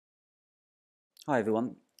Hi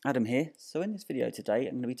everyone, Adam here. So in this video today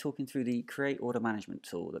I'm going to be talking through the Create Order Management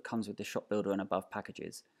tool that comes with the Shop Builder and above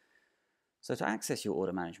packages. So to access your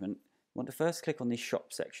order management, you want to first click on the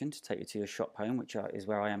Shop section to take you to your shop home, which is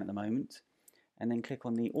where I am at the moment, and then click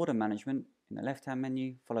on the Order Management in the left hand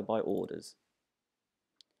menu followed by Orders.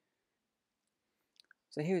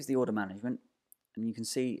 So here is the order management, and you can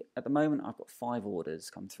see at the moment I've got 5 orders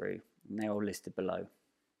come through and they're all listed below.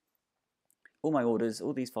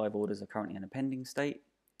 All these 5 orders are currently in a pending state.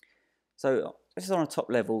 So just on a top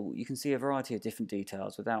level, you can see a variety of different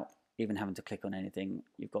details without even having to click on anything.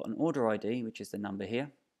 You've got an order ID, which is the number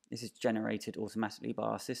here. This is generated automatically by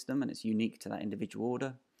our system and it's unique to that individual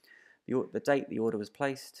order. The date the order was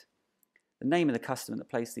placed, the name of the customer that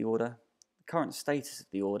placed the order, the current status of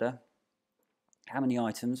the order, how many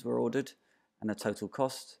items were ordered, and the total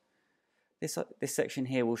cost. This section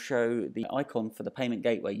here will show the icon for the payment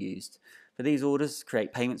gateway used. For these orders,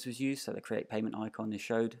 Create Payments was used, so the Create Payment icon is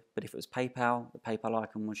showed. But if it was PayPal, the PayPal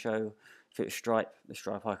icon would show. If it was Stripe, the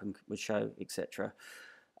Stripe icon would show, etc.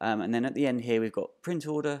 And then at the end here, we've got Print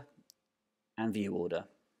Order and View Order.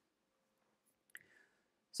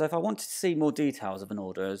 So if I wanted to see more details of an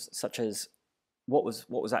order, such as what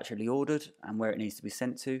was actually ordered and where it needs to be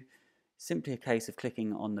sent to, simply a case of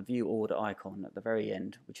clicking on the View Order icon at the very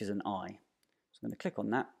end, which is an eye. So I'm going to click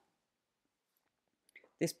on that.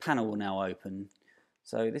 This panel will now open.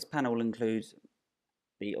 So this panel will include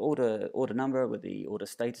the order number with the order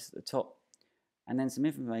status at the top, and then some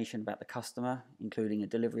information about the customer, including a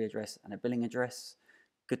delivery address and a billing address.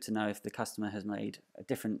 Good to know if the customer has made a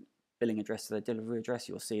different billing address to their delivery address,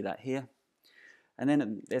 you'll see that here. And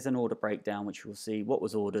then there's an order breakdown, which will see what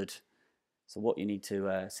was ordered, so what you need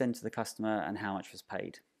to send to the customer and how much was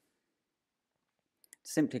paid.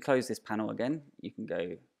 To simply close this panel again, you can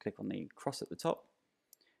go click on the cross at the top,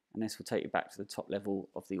 and this will take you back to the top level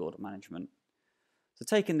of the order management. So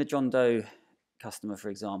taking the John Doe customer, for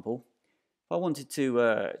example, if I wanted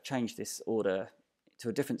to change this order to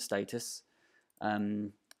a different status,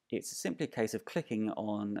 it's simply a case of clicking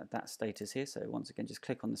on that status here. So once again, just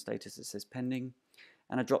click on the status that says pending,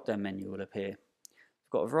 and a drop-down menu will appear.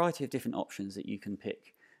 We've got a variety of different options that you can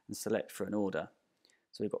pick and select for an order.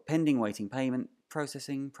 So we've got pending, waiting payment,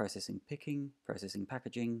 processing, processing picking, processing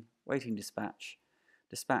packaging, waiting dispatch,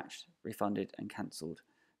 dispatched, refunded, and cancelled.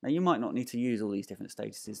 Now you might not need to use all these different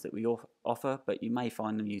statuses that we offer, but you may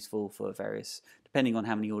find them useful for various, depending on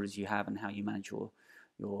how many orders you have and how you manage your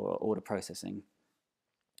order processing.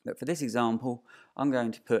 But for this example, I'm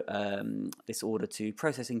going to put this order to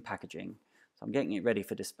processing packaging. So I'm getting it ready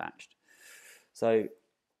for dispatched. So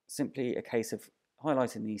simply a case of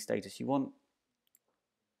highlighting the status you want,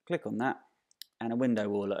 click on that, and a window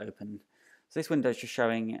will open. So this window is just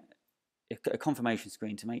showing a confirmation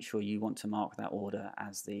screen to make sure you want to mark that order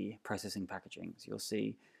as the processing packaging. So you'll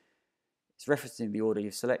see it's referencing the order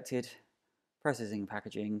you've selected, processing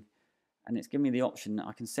packaging, and it's giving me the option that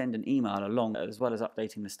I can send an email along as well as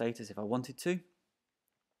updating the status if I wanted to.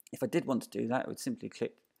 If I did want to do that, I would simply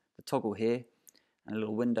click the toggle here and a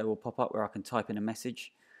little window will pop up where I can type in a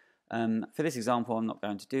message. For this example, I'm not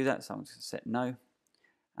going to do that, so I'm just going to set no,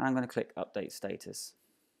 and I'm going to click update status.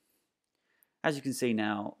 As you can see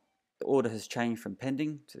now, the order has changed from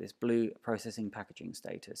pending to this blue processing packaging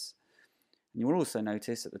status. And you will also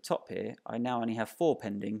notice at the top here, I now only have 4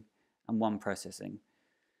 pending and 1 processing.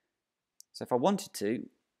 So if I wanted to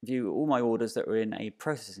view all my orders that were in a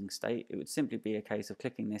processing state, it would simply be a case of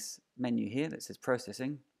clicking this menu here that says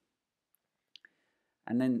processing,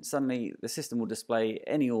 and then suddenly the system will display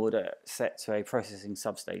any order set to a processing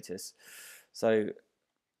substatus. So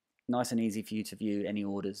nice and easy for you to view any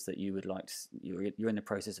orders that you would like to, you're in the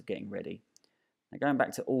process of getting ready. Now going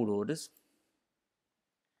back to all orders,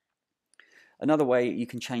 another way you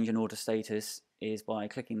can change an order status is by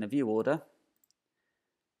clicking the view order,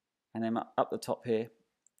 and then up the top here,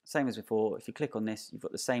 same as before, if you click on this, you've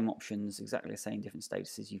got the same options, exactly the same different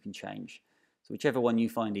statuses you can change. So whichever one you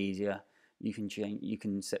find easier, you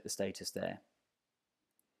can set the status there.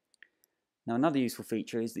 Now another useful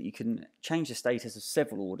feature is that you can change the status of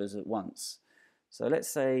several orders at once. So let's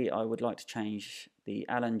say I would like to change the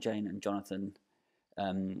Alan, Jane and Jonathan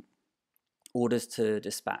orders to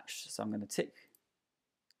dispatched. So I'm going to tick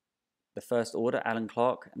the first order, Alan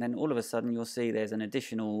Clark, and then all of a sudden you'll see there's an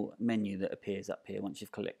additional menu that appears up here once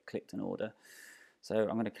you've clicked an order. So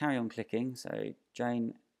I'm going to carry on clicking, so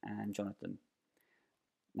Jane and Jonathan.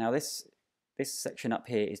 Now this section up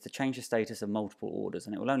here is to change the status of multiple orders,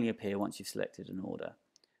 and it will only appear once you've selected an order.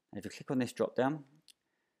 And if you click on this drop down,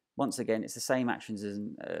 once again it's the same actions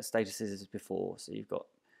and statuses as before, so you've got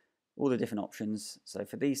all the different options. So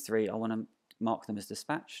for these 3 I want to mark them as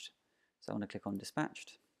dispatched. So I'm going to click on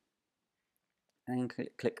dispatched and then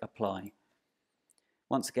click apply.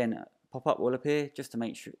 Once again, a pop-up will appear just to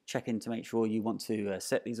make sure, check in to make sure you want to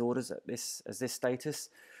set these orders at this status.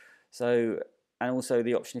 So, and also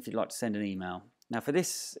the option if you'd like to send an email. Now for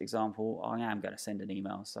this example, I am going to send an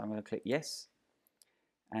email, so I'm going to click yes,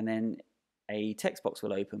 and then a text box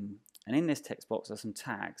will open, and in this text box are some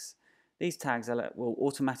tags. These tags will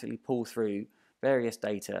automatically pull through various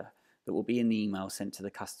data that will be in the email sent to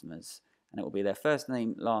the customers, and it will be their first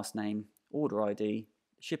name, last name, order ID,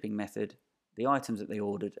 shipping method, the items that they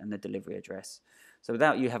ordered, and the delivery address. So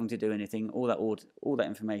without you having to do anything, all that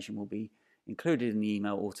information will be included in the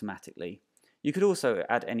email automatically. You could also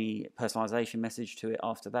add any personalization message to it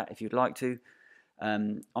after that if you'd like to.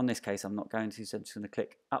 On this case, I'm not going to, so I'm just going to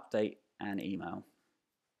click update and email.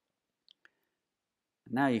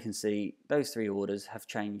 Now you can see those 3 orders have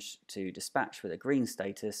changed to dispatch with a green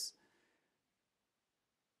status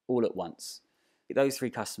all at once. Those 3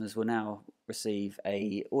 customers will now receive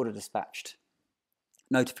a order dispatched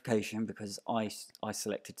notification because I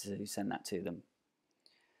selected to send that to them.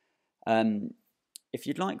 If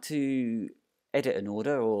you'd like to edit an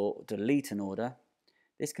order or delete an order,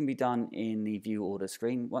 this can be done in the view order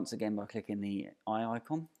screen, once again by clicking the eye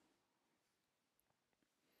icon.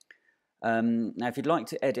 Now if you'd like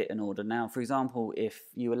to edit an order, now for example if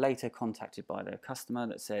you were later contacted by the customer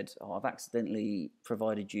that said, oh, I've accidentally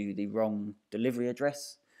provided you the wrong delivery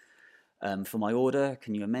address for my order,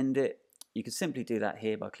 can you amend it? You could simply do that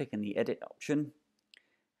here by clicking the edit option,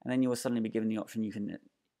 and then you will suddenly be given the option you can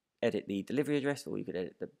edit the delivery address, or you could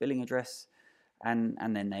edit the billing address, and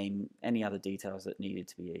then name any other details that needed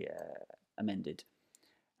to be amended.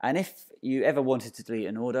 And if you ever wanted to delete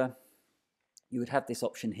an order, you would have this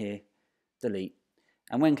option here, delete.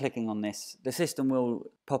 And when clicking on this, the system will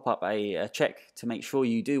pop up a check to make sure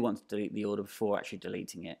you do want to delete the order before actually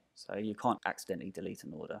deleting it. So you can't accidentally delete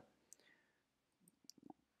an order.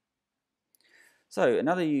 So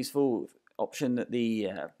another useful option that the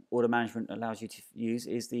order management allows you to use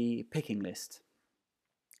is the picking list.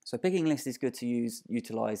 So picking list is good to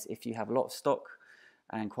utilize if you have a lot of stock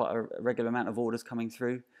and quite a regular amount of orders coming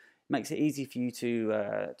through. It makes it easy for you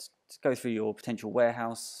to go through your potential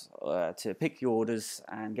warehouse, to pick your orders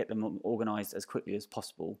and get them organized as quickly as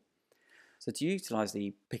possible. So to utilize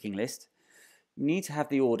the picking list, you need to have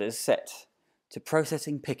the orders set to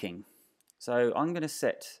processing picking. So I'm going to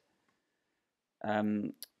set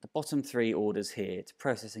the bottom 3 orders here to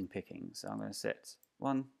processing picking. So I'm going to set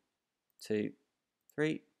 1, 2,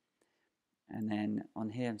 3, and then on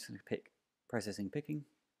here I'm just going to pick processing picking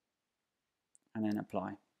and then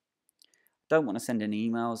apply. Don't want to send any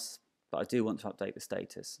emails, but I do want to update the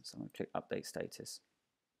status, so I'm going to click update status.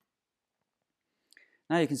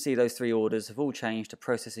 Now you can see those 3 orders have all changed to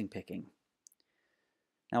processing picking.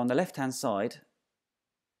 Now on the left hand side,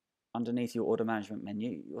 underneath your order management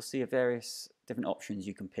menu, you'll see various different options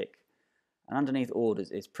you can pick, and underneath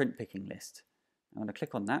orders is print picking list. I'm going to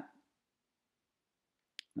click on that,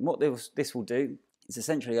 and what this will do is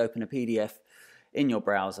essentially open a PDF in your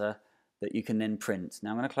browser that you can then print.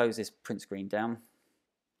 Now I'm going to close this print screen down.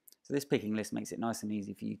 So this picking list makes it nice and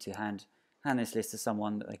easy for you to hand this list to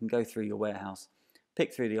someone that they can go through your warehouse,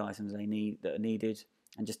 pick through the items that are needed,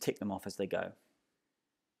 and just tick them off as they go.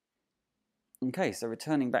 Okay, so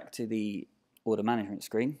returning back to the order management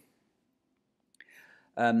screen,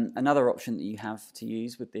 another option that you have to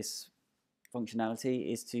use with this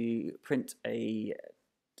functionality is to print a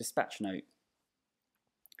dispatch note.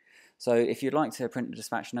 So if you'd like to print a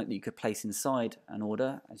dispatch note that you could place inside an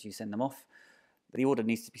order as you send them off, the order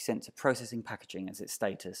needs to be sent to processing packaging as its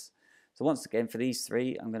status. So once again for these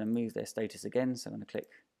 3, I'm going to move their status again, so I'm going to click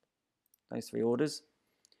those 3 orders,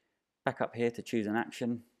 back up here to choose an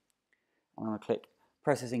action. I'm going to click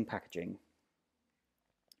processing packaging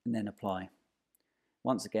and then apply.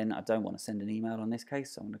 Once again, I don't want to send an email on this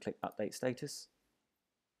case, so I'm going to click update status.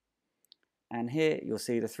 And here you'll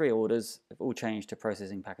see the 3 orders have all changed to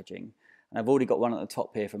processing packaging. And I've already got one at the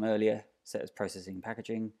top here from earlier set as processing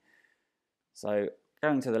packaging. So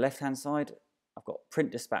going to the left hand side, I've got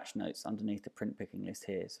print dispatch notes underneath the print picking list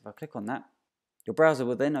here. So if I click on that, your browser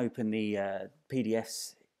will then open the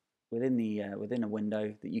PDFs within a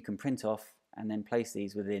window that you can print off and then place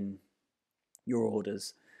these within your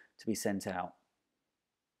orders to be sent out.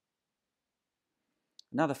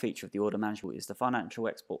 Another feature of the order management is the financial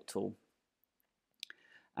export tool,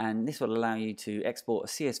 and this will allow you to export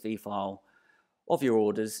a CSV file of your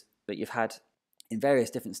orders that you've had in various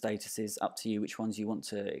different statuses, up to you which ones you want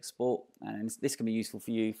to export, and this can be useful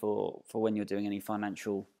for you for when you're doing any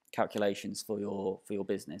financial calculations for your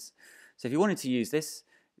business. So if you wanted to use this,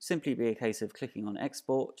 simply be a case of clicking on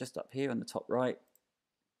export just up here on the top right.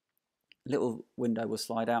 A little window will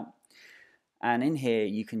slide out, and in here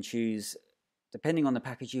you can choose, depending on the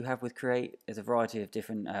package you have with Create, there's a variety of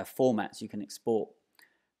different formats you can export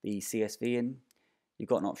the CSV in. You've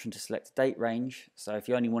got an option to select date range, so if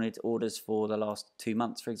you only wanted orders for the last 2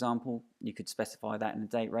 months, for example, you could specify that in the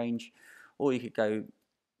date range, or you could go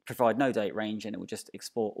provide no date range and it will just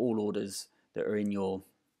export all orders that are in your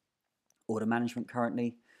order management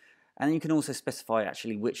currently. And then you can also specify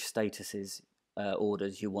actually which statuses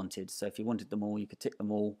orders you wanted. So if you wanted them all, you could tick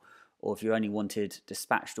them all, or if you only wanted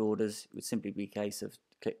dispatched orders, it would simply be a case of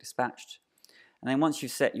click dispatched. And then once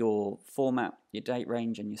you've set your format, your date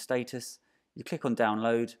range and your status, you click on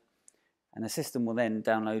download, and the system will then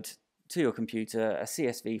download to your computer a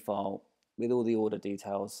CSV file with all the order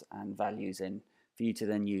details and values in for you to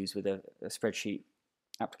then use with a spreadsheet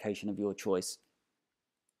application of your choice.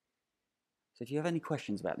 So if you have any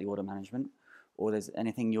questions about the order management, or there's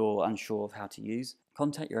anything you're unsure of how to use,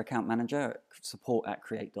 contact your account manager at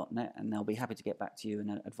support@create.net and they'll be happy to get back to you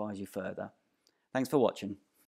and advise you further. Thanks for watching.